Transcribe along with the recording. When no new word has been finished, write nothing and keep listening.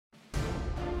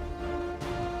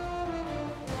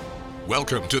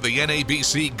Welcome to the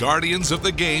NABC Guardians of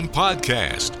the Game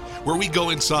podcast, where we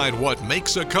go inside what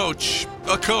makes a coach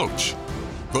a coach.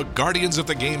 The Guardians of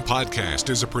the Game podcast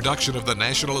is a production of the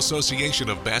National Association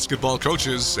of Basketball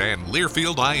Coaches and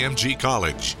Learfield IMG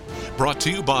College. Brought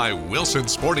to you by Wilson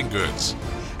Sporting Goods.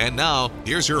 And now,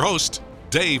 here's your host,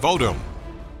 Dave Odom.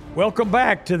 Welcome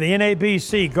back to the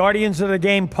NABC Guardians of the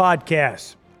Game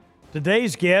podcast.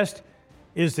 Today's guest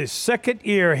is the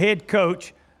second-year head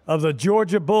coach of the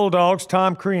Georgia Bulldogs,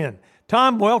 Tom Crean.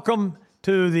 Tom, welcome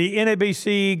to the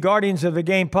NABC Guardians of the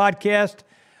Game podcast.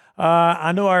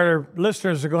 I know our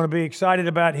listeners are going to be excited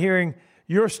about hearing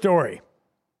your story.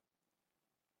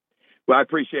 Well, I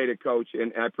appreciate it, Coach,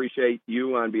 and I appreciate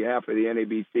you on behalf of the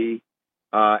NABC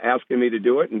asking me to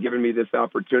do it and giving me this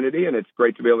opportunity, and it's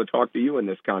great to be able to talk to you in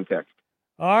this context.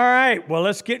 All right, well,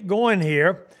 let's get going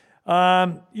here.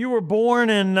 You were born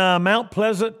in Mount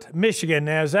Pleasant, Michigan.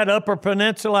 Now, is that Upper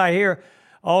Peninsula? I hear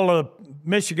all the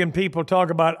Michigan people talk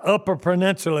about Upper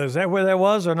Peninsula. Is that where that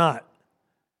was or not?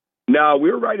 No, we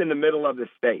were right in the middle of the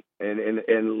state,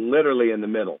 and literally in the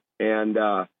middle, and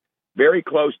very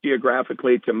close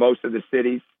geographically to most of the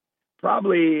cities,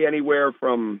 probably anywhere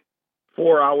from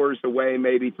 4 hours away,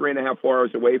 maybe 3.5, 4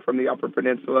 hours away from the Upper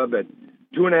Peninsula, but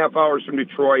 2.5 hours from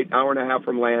Detroit, hour and a half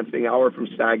from Lansing, hour from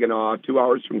Saginaw, 2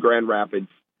 hours from Grand Rapids.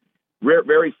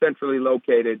 Very centrally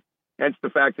located, hence the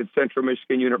fact that Central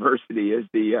Michigan University is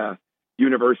the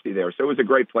university there. So it was a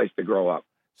great place to grow up.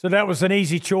 So that was an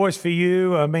easy choice for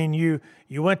you. I mean, you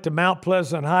went to Mount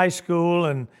Pleasant High School,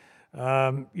 and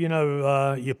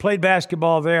you played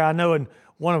basketball there. I know in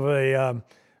one of the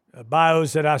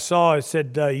bios that I saw, it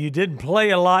said you didn't play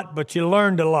a lot, but you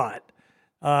learned a lot.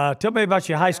 Tell me about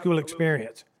your high school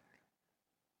experience.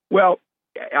 Well,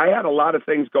 I had a lot of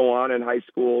things go on in high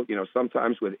school,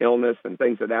 sometimes with illness and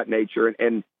things of that nature.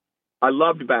 And I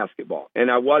loved basketball, and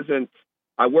I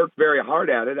worked very hard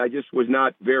at it. I just was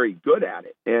not very good at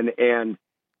it.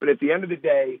 But at the end of the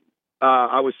day,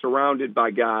 I was surrounded by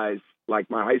guys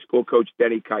like my high school coach,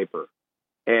 Denny Kuiper,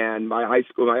 and my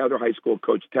other high school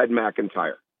coach, Ted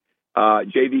McIntyre,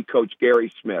 JV coach,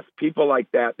 Gary Smith, people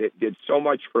like that did so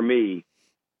much for me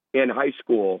in high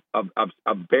school of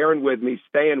bearing with me,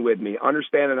 staying with me,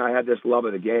 understanding I had this love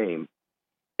of the game.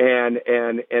 And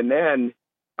then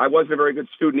I wasn't a very good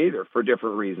student either for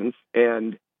different reasons.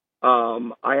 And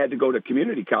I had to go to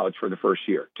community college for the first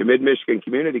year, to Mid-Michigan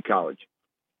Community College.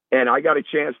 And I got a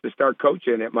chance to start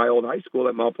coaching at my old high school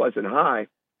at Mount Pleasant High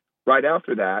right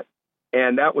after that.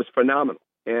 And that was phenomenal.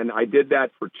 And I did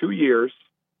that for 2 years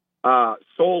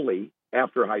solely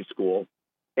after high school.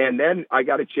 And then I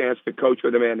got a chance to coach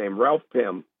with a man named Ralph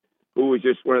Pym, who was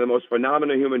just one of the most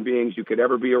phenomenal human beings you could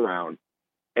ever be around.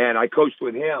 And I coached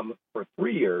with him for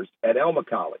 3 years at Elma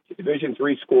College, a Division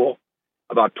III school,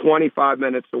 about 25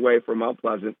 minutes away from Mount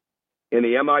Pleasant, in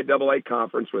the MIAA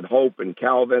conference with Hope and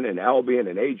Calvin and Albion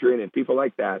and Adrian and people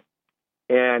like that.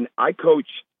 And I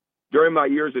coached, during my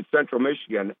years at Central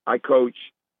Michigan, I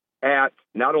coached at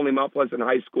not only Mount Pleasant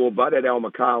High School, but at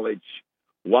Elma College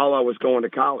while I was going to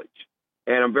college.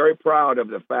 And I'm very proud of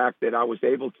the fact that I was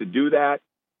able to do that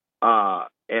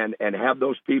and have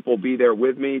those people be there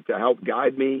with me to help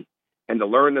guide me and to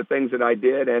learn the things that I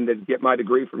did and to get my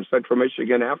degree from Central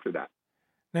Michigan after that.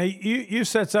 Now, you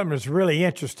said something that's really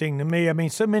interesting to me. I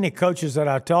mean, so many coaches that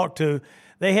I talked to,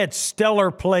 they had stellar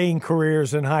playing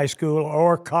careers in high school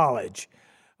or college.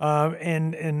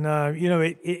 It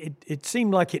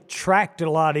seemed like it tracked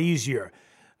a lot easier.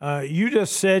 You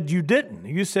just said you didn't.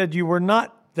 You said you were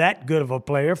not that good of a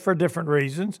player for different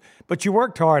reasons, but you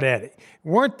worked hard at it.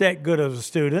 You weren't that good of a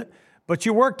student, but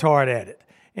you worked hard at it.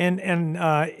 And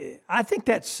I think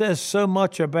that says so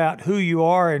much about who you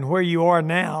are and where you are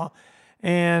now.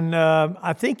 And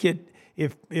I think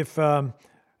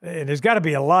there's got to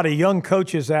be a lot of young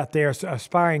coaches out there,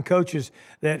 aspiring coaches,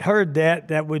 that heard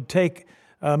that would take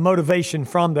motivation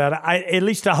from that. At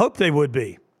least I hope they would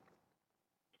be.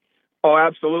 Oh,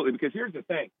 absolutely. Because here's the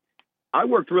thing. I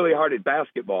worked really hard at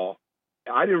basketball.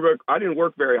 I didn't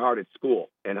work very hard at school,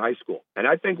 in high school. And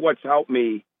I think what's helped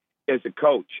me as a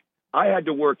coach, I had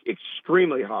to work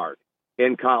extremely hard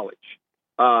in college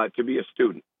to be a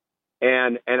student.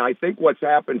 And I think what's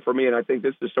happened for me, and I think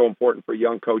this is so important for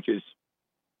young coaches,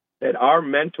 that our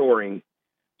mentoring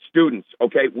students,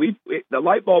 okay, the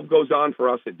light bulb goes on for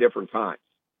us at different times,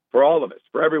 for all of us,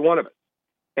 for every one of us.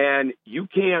 And you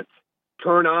can't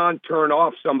turn on, turn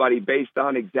off somebody based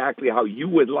on exactly how you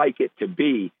would like it to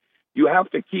be. You have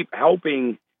to keep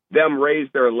helping them raise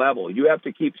their level. You have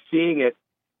to keep seeing it,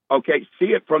 see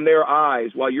it from their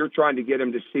eyes while you're trying to get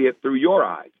them to see it through your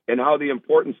eyes and how the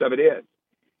importance of it is.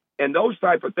 and those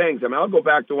type of things. I mean, I'll go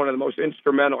back to one of the most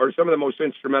instrumental, or some of the most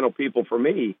instrumental people for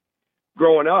me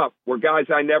growing up were guys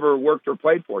I never worked or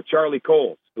played for. Charlie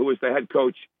Coles, who was the head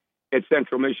coach at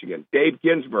Central Michigan. Dave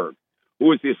Ginsburg, who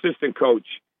was the assistant coach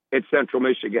at Central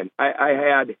Michigan. I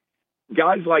had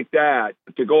guys like that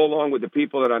to go along with the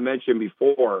people that I mentioned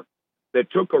before that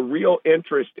took a real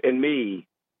interest in me.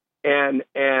 And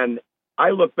I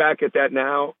look back at that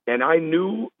now, and I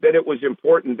knew that it was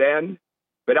important then,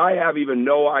 but I have even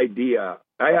no idea.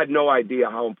 I had no idea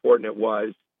how important it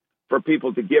was for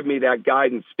people to give me that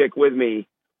guidance, stick with me,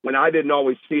 when I didn't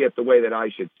always see it the way that I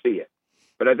should see it.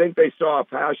 But I think they saw a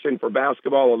passion for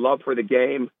basketball, a love for the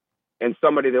game, and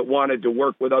somebody that wanted to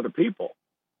work with other people.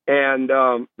 And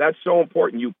that's so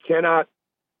important. You cannot,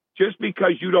 just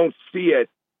because you don't see it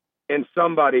in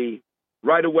somebody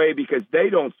right away because they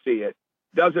don't see it,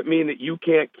 doesn't mean that you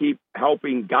can't keep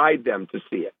helping guide them to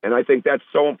see it. And I think that's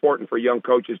so important for young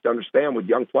coaches to understand with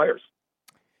young players.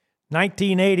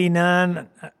 1989,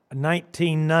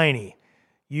 1990,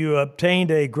 you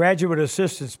obtained a graduate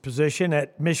assistant's position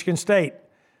at Michigan State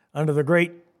under the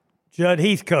great Judd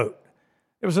Heathcote.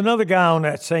 There was another guy on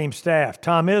that same staff,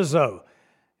 Tom Izzo,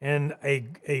 and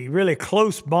a really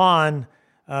close bond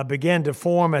began to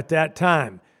form at that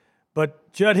time.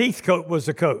 But Judd Heathcote was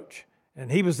the coach,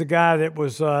 and he was the guy that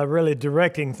was really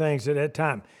directing things at that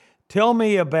time. Tell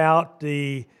me about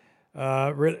the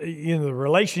the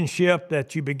relationship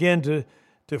that you began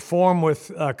to form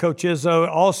with Coach Izzo.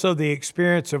 Also, the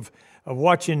experience of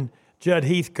watching Judd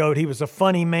Heathcote. He was a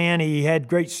funny man. He had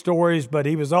great stories, but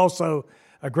he was also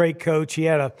a great coach. He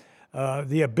had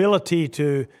the ability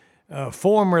to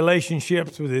form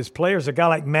relationships with his players. A guy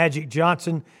like Magic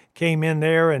Johnson came in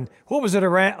there. And what was it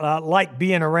like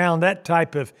being around that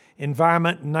type of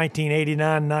environment in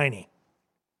 1989-90?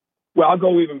 Well, I'll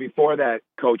go even before that,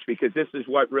 Coach, because this is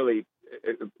what really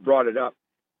brought it up.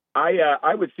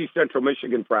 I would see Central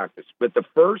Michigan practice, but the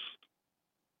first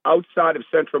outside of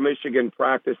Central Michigan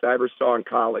practice I ever saw in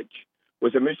college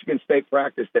was a Michigan State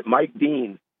practice that Mike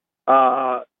Dean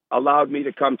allowed me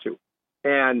to come to.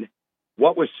 And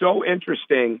what was so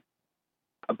interesting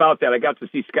about that, I got to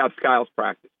see Scott Skiles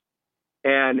practice.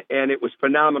 And it was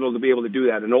phenomenal to be able to do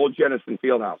that, an old Jennison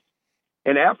Fieldhouse.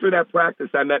 And after that practice,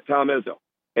 I met Tom Izzo.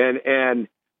 And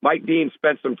Mike Dean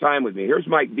spent some time with me. Here's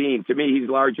Mike Dean. To me, he's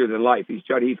larger than life. He's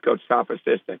Judd Heathcote's top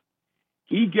assistant.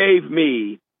 He gave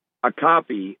me a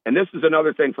copy, and this is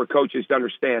another thing for coaches to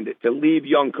understand it, to leave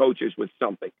young coaches with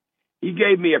something. He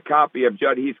gave me a copy of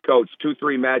Judd Heathcote's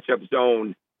 2-3 matchup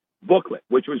zone booklet,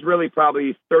 which was really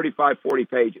probably 35, 40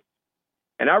 pages.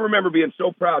 And I remember being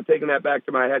so proud, taking that back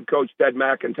to my head coach, Ted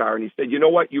McIntyre, and he said, you know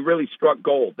what, you really struck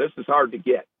gold. This is hard to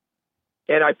get.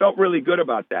 And I felt really good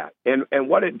about that. And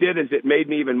what it did is it made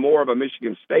me even more of a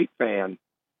Michigan State fan.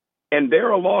 And there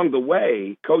along the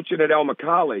way, coaching at Elma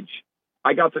College,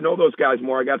 I got to know those guys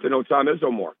more. I got to know Tom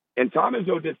Izzo more. And Tom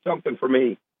Izzo did something for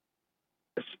me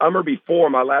the summer before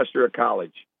my last year at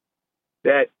college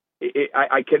that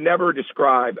I can never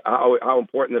describe how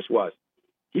important this was.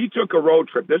 He took a road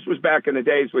trip. This was back in the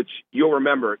days, which you'll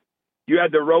remember. You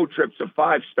had the road trips of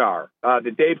Five Star,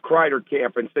 the Dave Kreider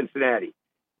camp in Cincinnati,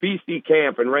 BC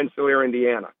camp in Rensselaer,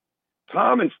 Indiana.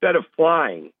 Tom, instead of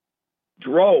flying,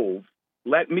 drove,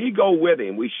 let me go with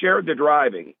him. We shared the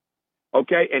driving,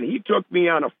 okay? And he took me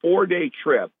on a 4-day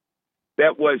trip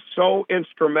that was so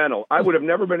instrumental. I would have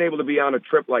never been able to be on a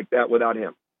trip like that without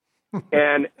him.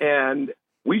 And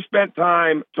we spent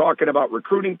time talking about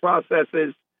recruiting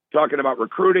processes, talking about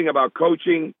recruiting, about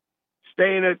coaching,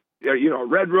 staying at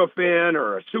Red Roof Inn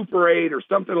or a Super 8 or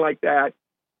something like that,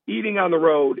 eating on the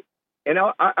road. And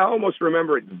I almost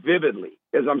remember it vividly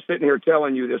as I'm sitting here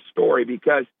telling you this story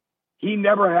because he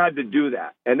never had to do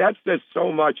that. And that says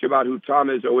so much about who Tom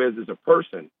Izzo is as a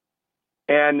person.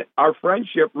 And our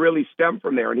friendship really stemmed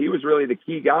from there. And he was really the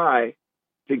key guy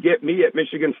to get me at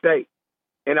Michigan State.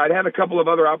 And I'd had a couple of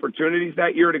other opportunities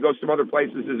that year to go some other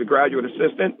places as a graduate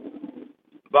assistant.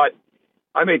 But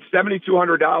I made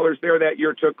 $7,200 there that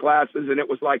year, took classes, and it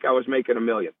was like I was making $1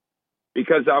 million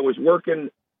because I was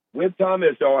working with Tom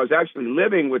Izzo. I was actually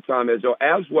living with Tom Izzo,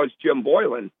 as was Jim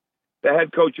Boylan, the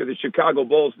head coach of the Chicago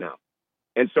Bulls now.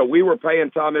 And so we were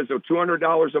paying Tom Izzo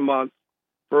 $200 a month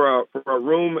for a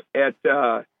room at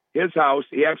his house.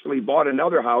 He actually bought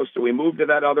another house, so we moved to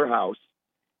that other house.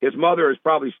 His mother is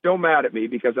probably still mad at me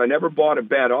because I never bought a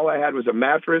bed. All I had was a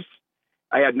mattress.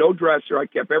 I had no dresser. I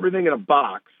kept everything in a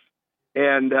box.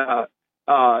 And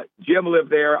Jim lived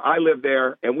there. I lived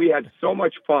there. And we had so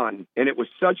much fun. And it was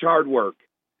such hard work.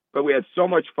 But we had so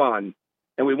much fun.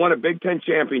 And we won a Big Ten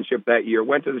championship that year.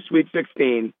 Went to the Sweet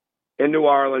 16 in New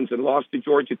Orleans and lost to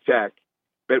Georgia Tech.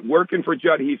 But working for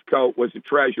Judd Heathcote was a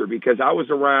treasure because I was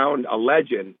around a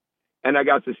legend, and I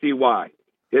got to see why.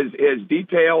 His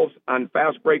details on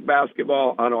fast break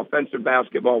basketball, on offensive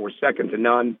basketball, were second to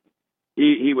none.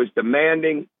 He was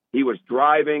demanding. He was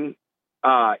driving.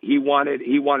 He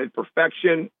wanted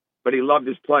perfection, but he loved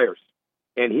his players.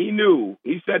 And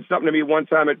he said something to me one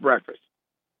time at breakfast.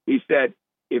 He said,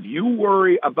 if you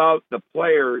worry about the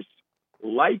players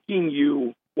liking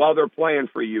you while they're playing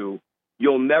for you,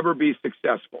 you'll never be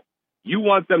successful. You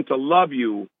want them to love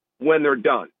you when they're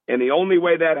done. And the only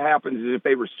way that happens is if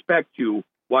they respect you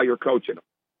while you're coaching them.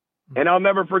 And I'll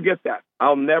never forget that.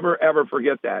 I'll never, ever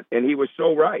forget that. And he was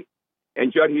so right.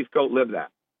 And Judd Heathcote lived that.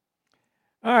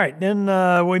 All right. Then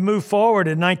we move forward.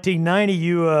 In 1990,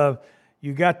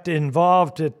 you got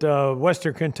involved at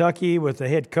Western Kentucky with the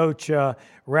head coach,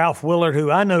 Ralph Willard, who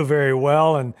I know very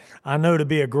well and I know to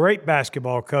be a great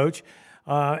basketball coach.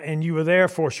 And you were there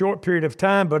for a short period of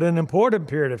time, but an important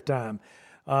period of time.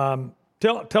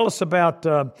 Tell us about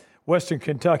Western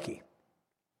Kentucky.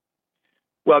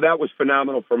 Well, that was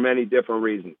phenomenal for many different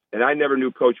reasons. And I never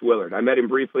knew Coach Willard. I met him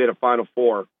briefly at a Final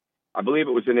Four. I believe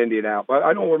it was in Indianapolis.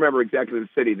 I don't remember exactly the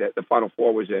city that the Final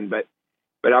Four was in, but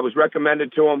I was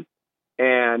recommended to him,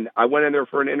 and I went in there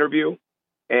for an interview,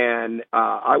 and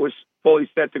I was fully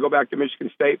set to go back to Michigan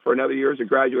State for another year as a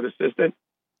graduate assistant,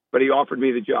 but he offered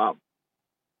me the job.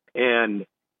 And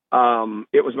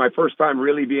it was my first time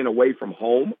really being away from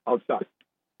home outside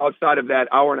of that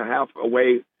hour and a half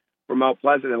away from Mount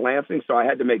Pleasant and Lansing, so I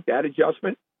had to make that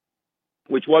adjustment,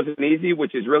 which wasn't easy,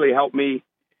 which has really helped me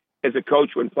as a coach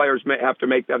when players have to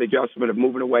make that adjustment of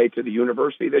moving away to the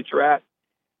university that you're at.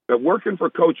 But working for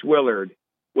Coach Willard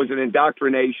was an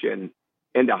indoctrination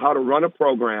into how to run a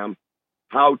program,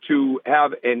 how to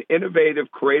have an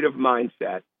innovative, creative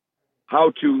mindset,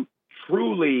 how to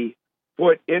truly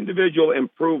put individual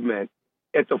improvement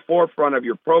at the forefront of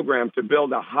your program to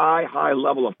build a high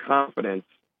level of confidence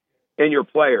in your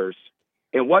players,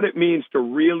 and what it means to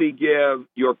really give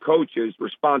your coaches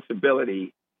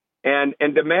responsibility and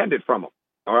demand it from them.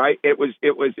 All right. It was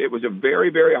a very,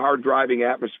 very hard driving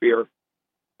atmosphere,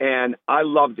 and I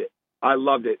loved it.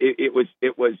 It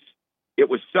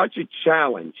was such a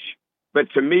challenge,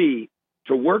 but to me,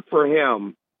 to work for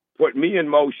him put me in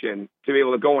motion to be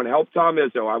able to go and help Tom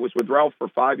Izzo. I was with Ralph for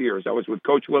 5 years. I was with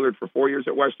Coach Willard for 4 years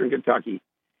at Western Kentucky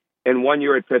and 1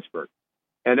 year at Pittsburgh.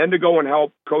 And then to go and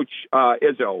help Coach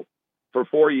Izzo for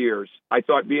 4 years, I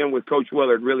thought being with Coach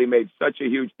Willard really made such a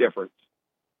huge difference.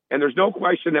 And there's no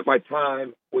question that my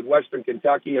time with Western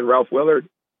Kentucky and Ralph Willard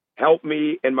helped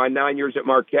me in my 9 years at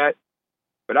Marquette.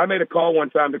 But I made a call one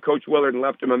time to Coach Willard and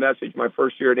left him a message my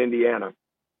first year at Indiana.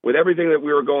 With everything that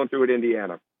we were going through at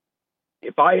Indiana,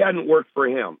 if I hadn't worked for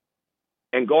him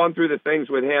and gone through the things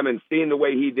with him and seen the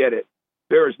way he did it,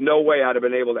 there is no way I'd have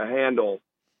been able to handle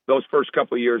those first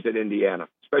couple of years at Indiana,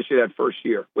 especially that first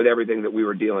year with everything that we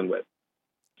were dealing with.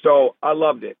 So I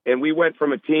loved it. And we went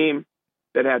from a team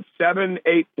that had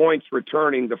 7-8 points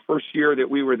returning the first year that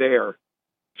we were there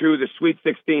to the Sweet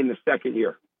 16 the second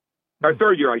year. Our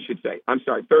third year, I should say. I'm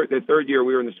sorry. The third year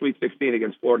we were in the Sweet 16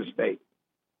 against Florida State.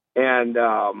 And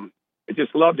I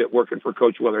just loved it working for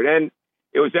Coach Willard. And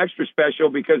it was extra special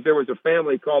because there was a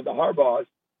family called the Harbaughs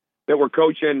that were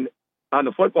coaching on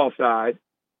the football side.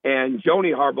 And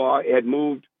Joni Harbaugh had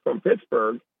moved from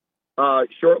Pittsburgh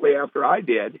shortly after I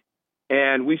did.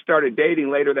 And we started dating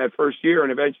later that first year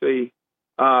and eventually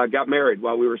got married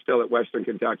while we were still at Western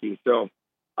Kentucky. So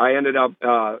I ended up,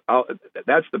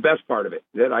 that's the best part of it,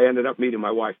 that I ended up meeting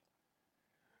my wife.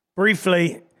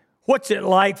 Briefly, what's it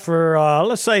like for,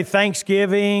 let's say,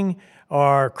 Thanksgiving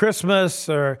or Christmas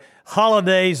or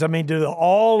holidays? I mean, do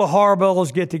all the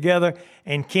Harbaughs get together?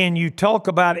 And can you talk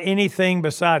about anything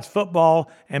besides football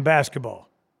and basketball?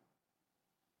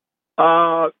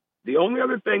 The only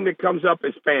other thing that comes up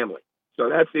is family. So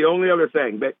that's the only other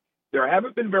thing. But there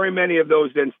haven't been very many of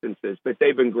those instances, but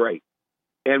they've been great.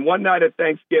 And one night at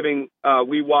Thanksgiving,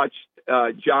 we watched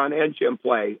John and Jim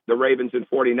play, the Ravens and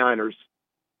 49ers.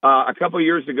 A couple of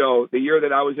years ago, the year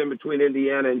that I was in between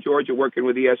Indiana and Georgia working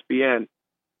with ESPN,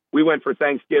 we went for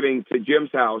Thanksgiving to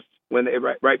Jim's house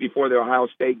right before the Ohio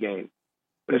State game.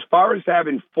 But as far as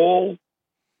having full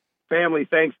family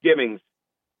Thanksgivings,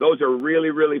 those are really,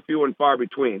 really few and far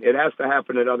between. It has to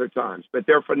happen at other times, but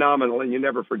they're phenomenal, and you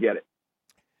never forget it.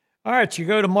 All right, you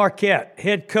go to Marquette,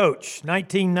 head coach,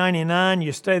 1999.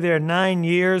 You stay there 9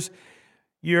 years.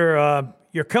 You're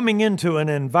coming into an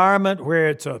environment where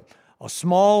it's a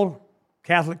small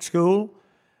Catholic school,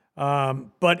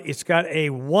 but it's got a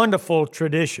wonderful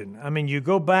tradition. I mean, you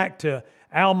go back to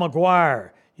Al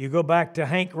McGuire, you go back to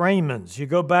Hank Raymonds, you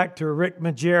go back to Rick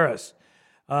Majerus.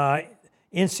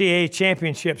 NCAA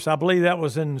championships. I believe that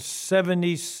was in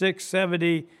 76,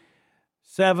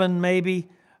 77 maybe.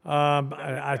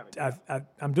 I'm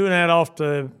doing that off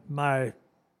my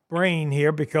brain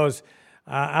here because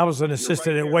I was an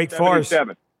assistant at Wake Forest.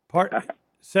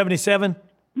 77?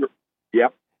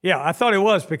 Yep. Yeah, I thought it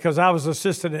was because I was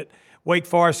assistant at Wake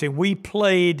Forest, and we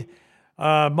played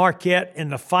Marquette in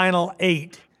the Final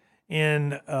 8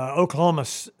 in Oklahoma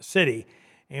City.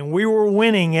 And we were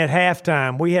winning at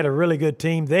halftime. We had a really good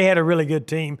team. They had a really good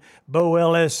team, Bo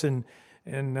Ellis and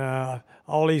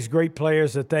all these great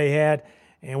players that they had.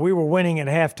 And we were winning at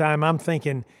halftime. I'm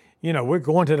thinking, we're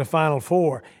going to the Final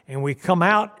Four. And we come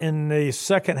out in the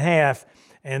second half,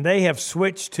 and they have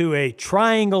switched to a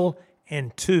triangle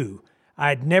and two.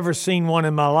 I'd never seen one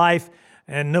in my life,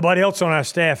 and nobody else on our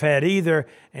staff had either.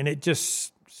 And it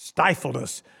just stifled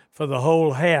us for the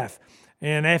whole half.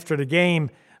 And after the game,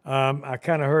 I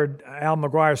kind of heard Al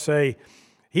McGuire say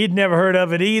he'd never heard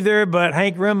of it either, but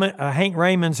Hank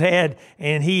Raymond's had,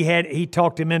 and he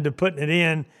talked him into putting it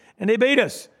in, and they beat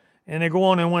us. And they go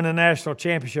on and win a national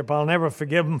championship. I'll never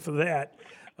forgive them for that.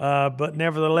 But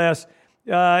nevertheless,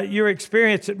 your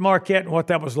experience at Marquette and what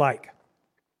that was like.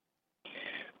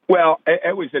 Well,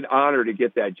 it was an honor to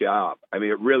get that job. I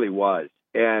mean, it really was.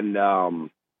 And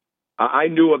I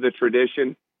knew of the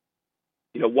tradition.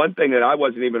 One thing that I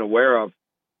wasn't even aware of,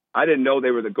 I didn't know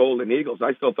they were the Golden Eagles.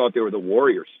 I still thought they were the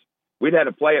Warriors. We'd had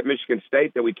a play at Michigan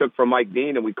State that we took from Mike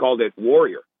Dean, and we called it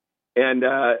Warrior. And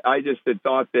I just had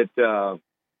thought that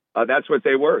that's what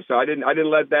they were. So I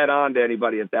didn't let that on to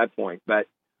anybody at that point. But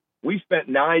we spent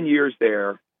 9 years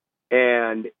there,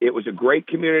 and it was a great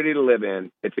community to live in.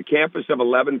 It's a campus of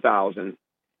 11,000.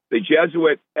 The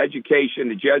Jesuit education,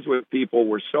 the Jesuit people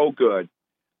were so good.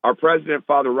 Our president,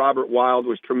 Father Robert Wild,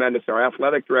 was tremendous. Our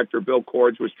athletic director, Bill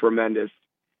Cords, was tremendous.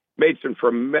 Made some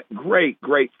great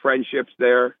friendships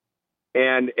there,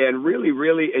 and really,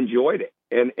 really enjoyed it.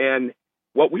 And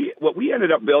what we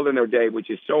ended up building there, Dave, which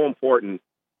is so important,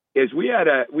 is we had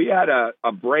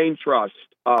a brain trust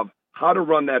of how to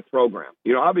run that program.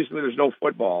 Obviously there's no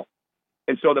football,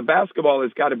 and so the basketball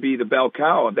has got to be the bell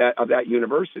cow of that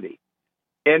university.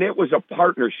 And it was a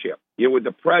partnership, with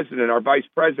the president, our vice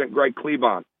president, Greg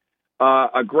Klebon,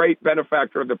 a great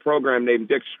benefactor of the program named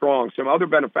Dick Strong, some other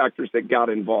benefactors that got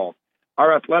involved.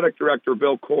 Our athletic director,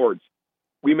 Bill Cords.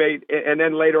 And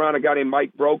then later on a guy named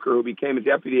Mike Broker, who became a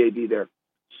deputy AD there.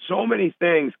 So many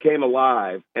things came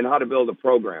alive in how to build a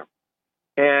program.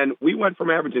 And we went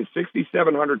from averaging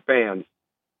 6,700 fans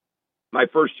my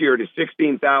first year to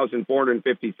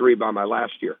 16,453 by my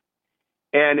last year.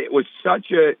 And it was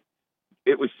such a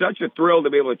thrill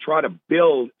to be able to try to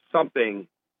build something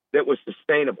that was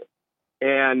sustainable.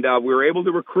 And we were able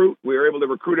to recruit. We were able to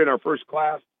recruit in our first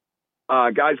class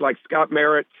guys like Scott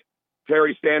Merritt,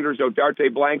 Terry Sanders, Odarte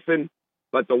Blankson.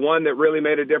 But the one that really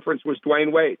made a difference was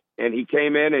Dwayne Wade. And he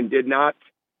came in and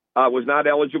was not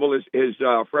eligible his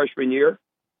freshman year.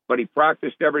 But he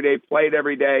practiced every day, played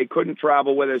every day, couldn't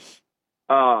travel with us,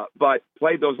 but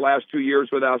played those last 2 years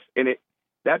with us. And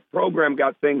that program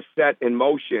got things set in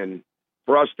motion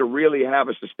for us to really have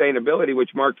a sustainability,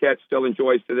 which Marquette still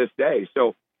enjoys to this day.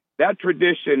 So that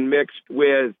tradition mixed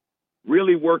with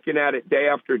really working at it day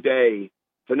after day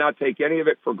to not take any of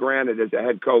it for granted as a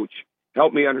head coach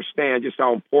helped me understand just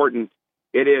how important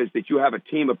it is that you have a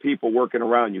team of people working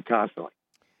around you constantly.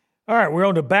 All right, we're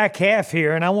on the back half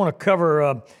here, and I want to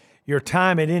cover your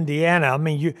time at Indiana. I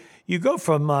mean, you go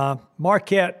from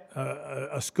Marquette,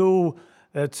 a school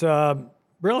that's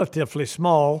relatively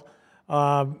small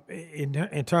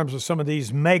in terms of some of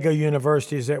these mega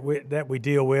universities that we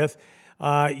deal with.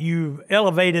 You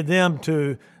elevated them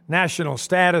to national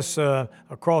status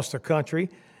across the country,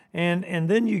 and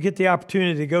then you get the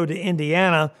opportunity to go to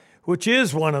Indiana, which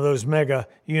is one of those mega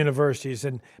universities,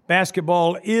 and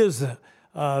basketball is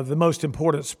the most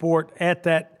important sport at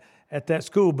that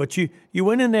school. But you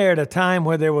went in there at a time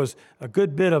where there was a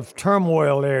good bit of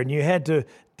turmoil there, and you had to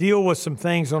deal with some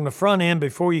things on the front end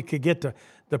before you could get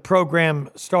the program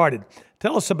started.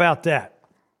 Tell us about that.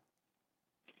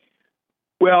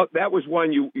 Well, that was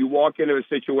one you walk into a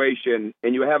situation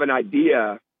and you have an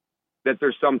idea that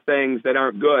there's some things that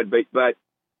aren't good, but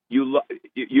you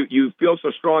feel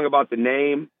so strong about the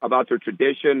name, about their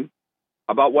tradition,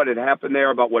 about what had happened there,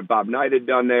 about what Bob Knight had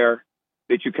done there,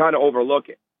 that you kind of overlook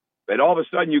it. But all of a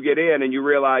sudden you get in and you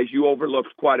realize you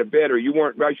overlooked quite a bit, or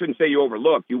I shouldn't say you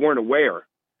overlooked, you weren't aware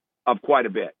of quite a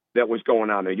bit that was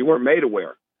going on there. You weren't made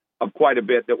aware of quite a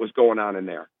bit that was going on in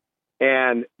there.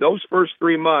 And those first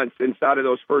 3 months inside of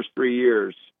those first 3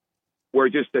 years were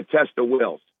just a test of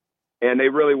wills. And they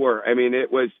really were. I mean,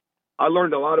 I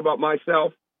learned a lot about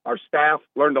myself. Our staff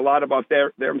learned a lot about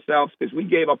themselves because we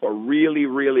gave up a really,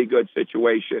 really good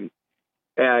situation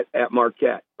at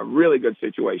Marquette, a really good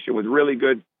situation with really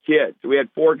good kids. We had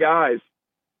 4 guys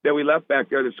that we left back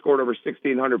there that scored over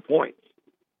 1,600 points.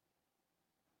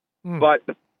 But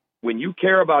when you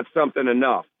care about something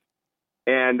enough,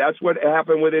 and that's what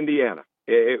happened with Indiana.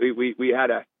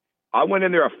 I went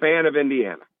in there a fan of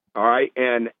Indiana, all right?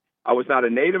 And I was not a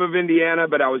native of Indiana,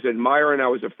 but I was an admirer and I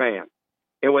was a fan.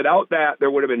 And without that, there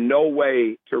would have been no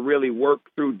way to really work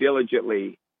through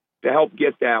diligently to help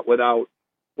get that without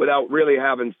really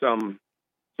having some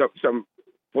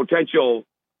potential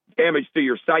damage to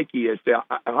your psyche as to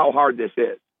how hard this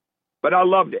is. But I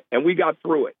loved it, and we got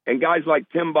through it. And guys like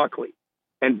Tim Buckley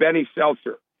and Benny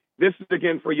Seltzer, this is,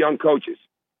 again, for young coaches.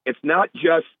 It's not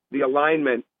just the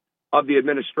alignment of the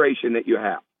administration that you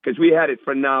have, because we had it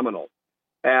phenomenal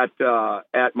at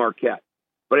Marquette,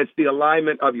 but it's the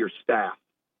alignment of your staff.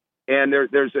 And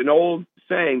there's an old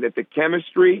saying that the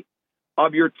chemistry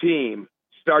of your team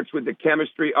starts with the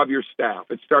chemistry of your staff.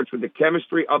 It starts with the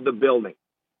chemistry of the building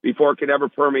before it can ever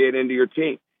permeate into your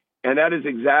team. And that is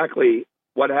exactly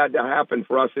what had to happen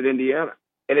for us at Indiana.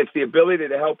 And it's the ability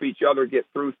to help each other get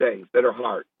through things that are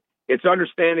hard. It's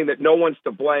understanding that no one's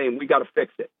to blame. We got to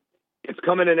fix it. It's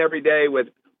coming in every day with,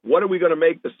 what are we going to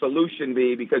make the solution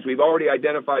be? Because we've already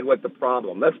identified what the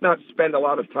problem. Let's not spend a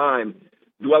lot of time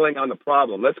dwelling on the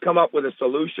problem. Let's come up with a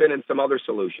solution and some other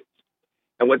solutions.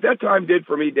 And what that time did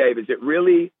for me, Dave, is it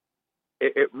really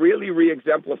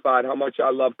re-exemplified how much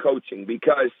I love coaching,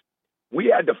 because we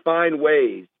had to find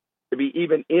ways to be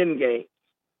even in games,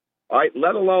 all right,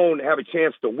 let alone have a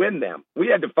chance to win them. We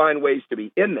had to find ways to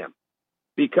be in them,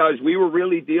 because we were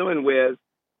really dealing with,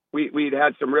 we'd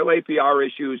had some real APR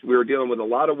issues. We were dealing with a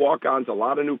lot of walk-ons, a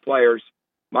lot of new players.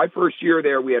 My first year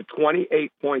there, we had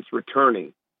 28 points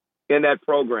returning in that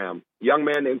program. A young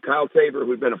man named Kyle Tabor,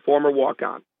 who'd been a former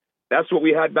walk-on. That's what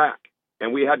we had back,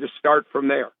 and we had to start from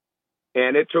there.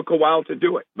 And it took a while to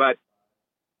do it, but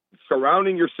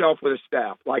surrounding yourself with a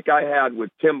staff like I had with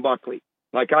Tim Buckley,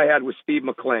 like I had with Steve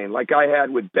McLean, like I had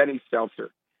with Benny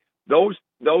Seltzer, those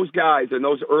guys in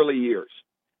those early years,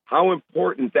 how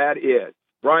important that is.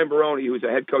 Brian Baroni, who's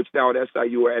a head coach now at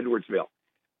SIU or Edwardsville,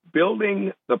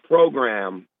 building the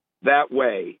program that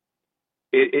way,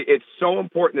 it's so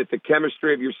important that the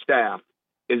chemistry of your staff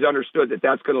is understood, that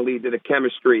that's going to lead to the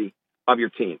chemistry of your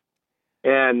team.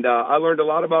 And I learned a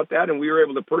lot about that, and we were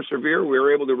able to persevere. We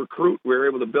were able to recruit. We were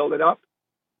able to build it up,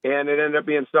 and it ended up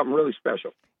being something really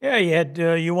special. Yeah,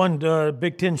 you won the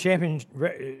Big Ten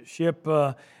championship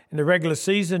in the regular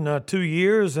season 2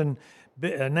 years, and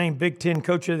named Big Ten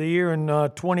Coach of the Year in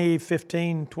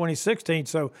 2015, 2016.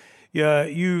 So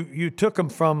you took them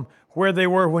from where they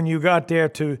were when you got there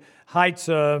to heights,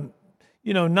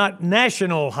 not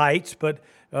national heights, but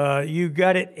you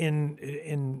got it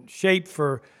in shape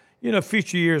for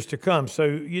future years to come. So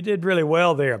you did really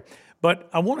well there. But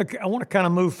I want to kind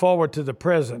of move forward to the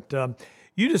present.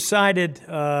 You decided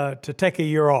to take a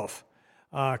year off,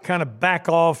 kind of back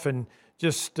off and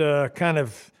just kind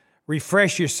of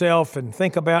refresh yourself and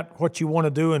think about what you want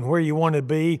to do and where you want to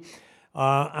be.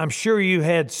 I'm sure you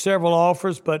had several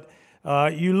offers, but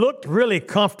you looked really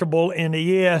comfortable in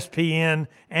the ESPN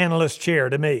analyst chair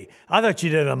to me. I thought you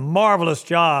did a marvelous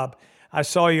job. I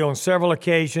saw you on several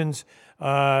occasions.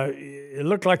 It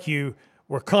looked like you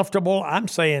were comfortable. I'm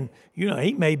saying,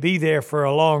 he may be there for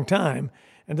a long time.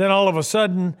 And then all of a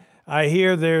sudden, I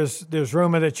hear there's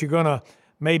rumor that you're going to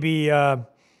maybe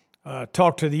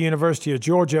talk to the University of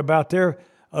Georgia about their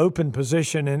open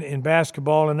position in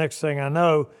basketball. And next thing I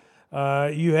know,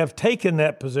 you have taken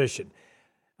that position.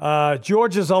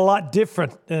 Georgia's a lot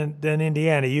different than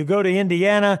Indiana. You go to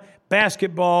Indiana,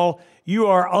 basketball, you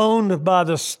are owned by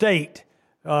the state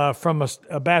from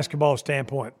a basketball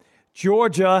standpoint.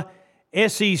 Georgia,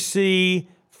 SEC,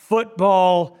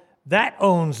 football, that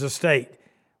owns the state.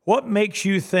 What makes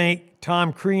you think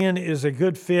Tom Crean is a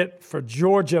good fit for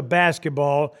Georgia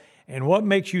basketball, and what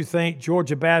makes you think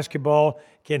Georgia basketball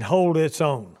can hold its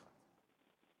own?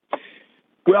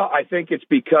 Well, I think it's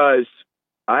because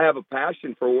I have a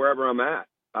passion for wherever I'm at.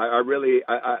 I really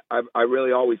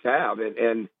always have,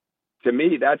 and to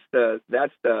me, that's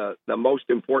the most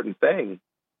important thing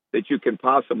that you can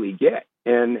possibly get.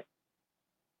 And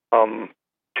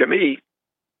to me,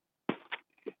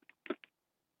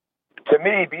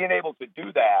 being able to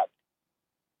do that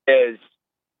is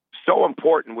so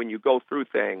important when you go through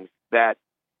things that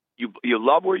you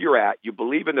love where you're at, you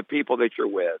believe in the people that you're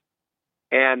with,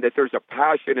 and that there's a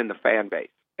passion in the fan base.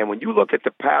 And when you look at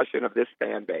the passion of this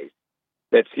fan base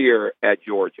that's here at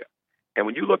Georgia, and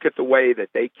when you look at the way that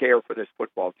they care for this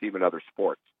football team and other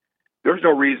sports, there's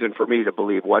no reason for me to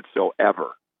believe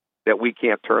whatsoever that we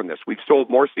can't turn this. We've sold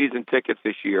more season tickets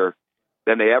this year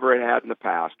than they ever had in the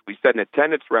past. We set an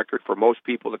attendance record for most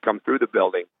people to come through the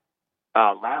building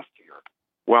last year.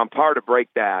 We're on par to break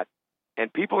that,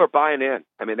 and people are buying in.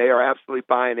 I mean, they are absolutely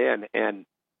buying in, and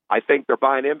I think they're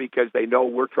buying in because they know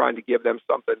we're trying to give them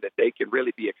something that they can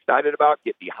really be excited about,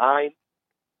 get behind,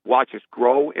 watch us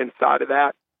grow inside of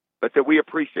that, but that we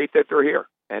appreciate that they're here.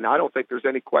 And I don't think there's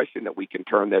any question that we can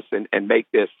turn this and make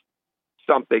this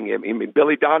something. I mean,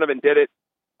 Billy Donovan did it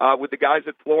with the guys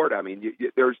at Florida. I mean,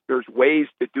 there's ways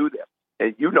to do this,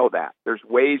 and you know that. There's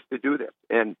ways to do this,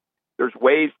 and there's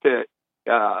ways to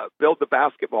build the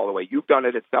basketball the way you've done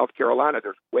it at South Carolina.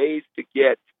 There's ways to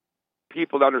get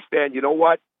people to understand, you know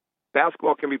what,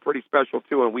 basketball can be pretty special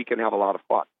too, and we can have a lot of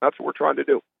fun. That's what we're trying to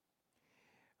do.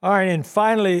 All right, and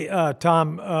finally,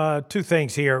 Tom, two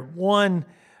things here. One,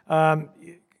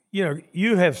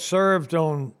 you have served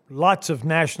on lots of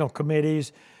national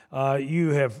committees. You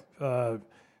have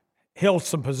held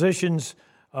some positions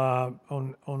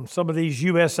on some of these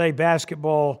USA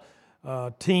basketball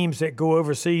teams that go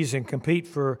overseas and compete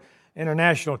for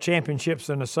international championships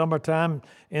in the summertime.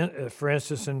 For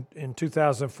instance, in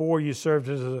 2004, you served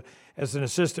as an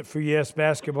assistant for USA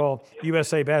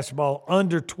basketball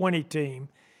under-20 team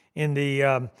in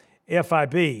the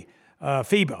FIBA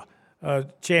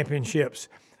championships.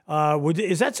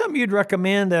 Is that something you'd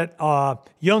recommend that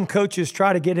young coaches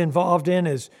try to get involved in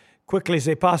as quickly as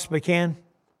they possibly can?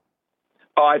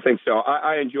 Oh, I think so.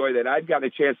 I enjoy that. I'd got a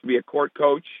chance to be a court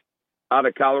coach out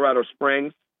of Colorado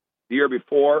Springs the year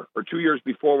before or 2 years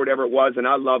before, whatever it was, and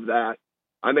I love that.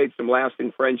 I made some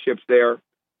lasting friendships there.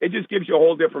 It just gives you a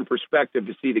whole different perspective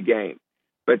to see the game.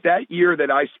 But that year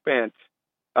that I spent,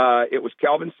 it was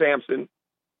Kelvin Sampson,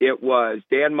 it was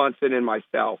Dan Munson, and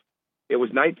myself. It was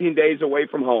 19 days away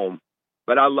from home,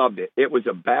 but I loved it. It was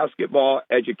a basketball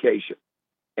education,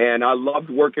 and I loved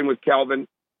working with Kelvin.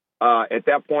 At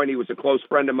that point, he was a close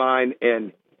friend of mine,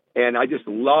 and I just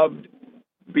loved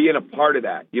being a part of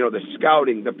that. You know, the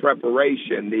scouting, the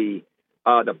preparation,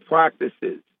 the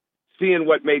practices, seeing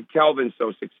what made Kelvin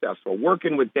so successful,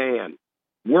 working with Dan,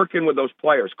 working with those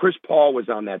players. Chris Paul was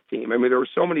on that team. I mean, there were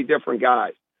so many different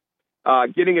guys.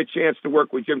 Getting a chance to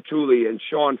work with Jim Tooley and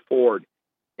Sean Ford,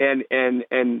 and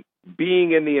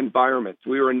being in the environments.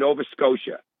 We were in Nova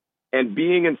Scotia, and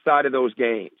being inside of those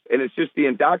games. And it's just the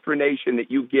indoctrination that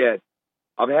you get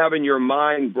of having your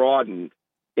mind broadened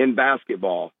in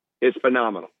basketball is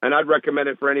phenomenal. And I'd recommend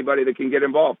it for anybody that can get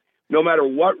involved. No matter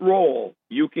what role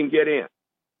you can get in,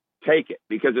 take it,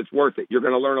 because it's worth it. You're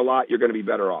going to learn a lot. You're going to be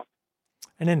better off.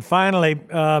 And then finally,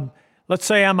 let's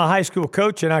say I'm a high school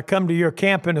coach and I come to your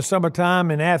camp in the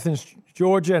summertime in Athens,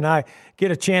 Georgia, and I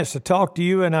get a chance to talk to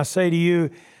you, and I say to you,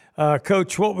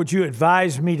 Coach, what would you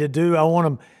advise me to do? I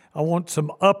want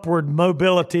some upward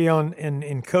mobility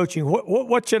in coaching.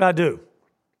 What should I do?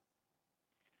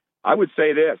 I would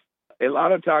say this. A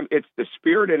lot of times it's the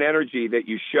spirit and energy that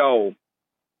you show,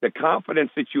 the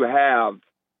confidence that you have,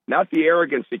 not the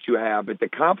arrogance that you have, but the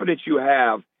confidence you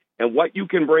have and what you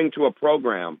can bring to a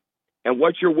program and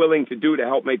what you're willing to do to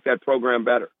help make that program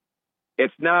better.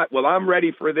 It's not, well, I'm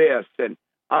ready for this, and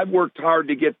I've worked hard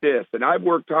to get this, and I've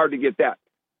worked hard to get that.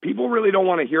 People really don't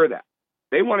want to hear that.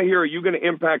 They want to hear, are you going to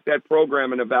impact that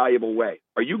program in a valuable way?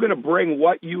 Are you going to bring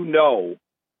what you know,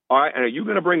 all right, and are you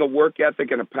going to bring a work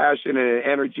ethic and a passion and an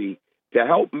energy to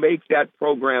help make that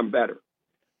program better?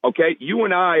 Okay, you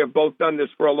and I have both done this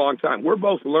for a long time. We're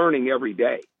both learning every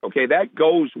day, okay? That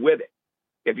goes with it.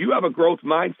 If you have a growth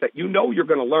mindset, you know you're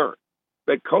going to learn.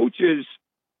 But coaches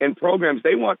and programs,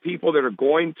 they want people that are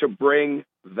going to bring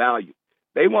value.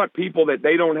 They want people that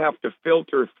they don't have to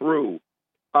filter through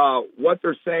what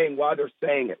they're saying, why they're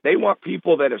saying it. They want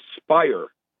people that aspire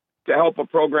to help a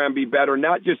program be better,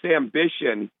 not just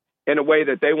ambition in a way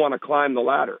that they want to climb the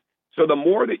ladder. So the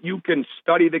more that you can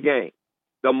study the game,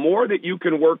 the more that you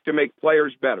can work to make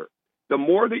players better, the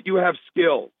more that you have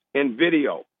skills in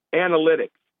video,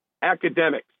 analytics,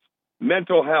 academics,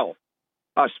 mental health,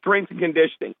 strength and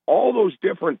conditioning, all those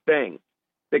different things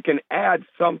that can add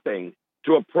something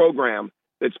to a program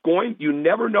that's going, you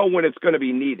never know when it's going to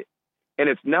be needed. And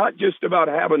it's not just about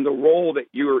having the role that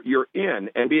you're in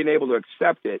and being able to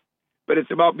accept it, but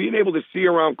it's about being able to see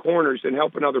around corners and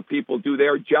helping other people do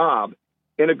their job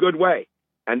in a good way.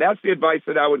 And that's the advice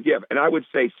that I would give. And I would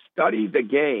say study the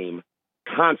game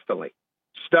constantly.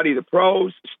 Study the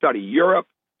pros, study Europe,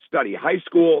 study high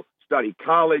school, study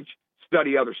college,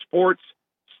 study other sports,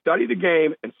 study the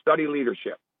game, and study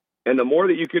leadership. And the more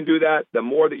that you can do that, the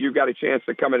more that you've got a chance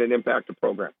to come in and impact the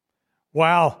program.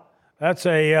 Wow. That's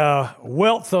a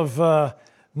wealth of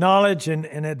knowledge and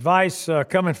advice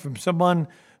coming from someone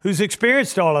who's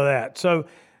experienced all of that. So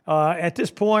at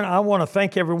this point, I want to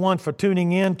thank everyone for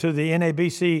tuning in to the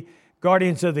NABC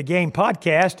Guardians of the Game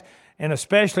podcast, and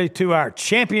especially to our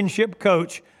championship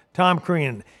coach, Tom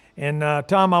Crean. And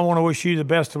Tom, I want to wish you the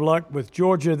best of luck with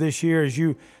Georgia this year as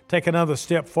you take another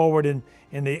step forward in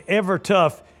the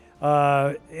ever-tough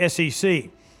SEC.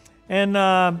 And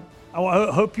I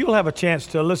hope you'll have a chance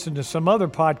to listen to some other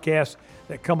podcasts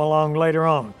that come along later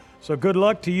on. So good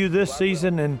luck to you this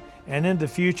season and in the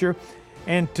future.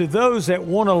 And to those that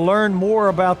want to learn more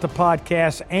about the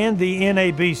podcast and the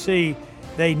NABC,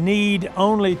 they need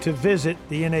only to visit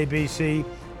the NABC.com.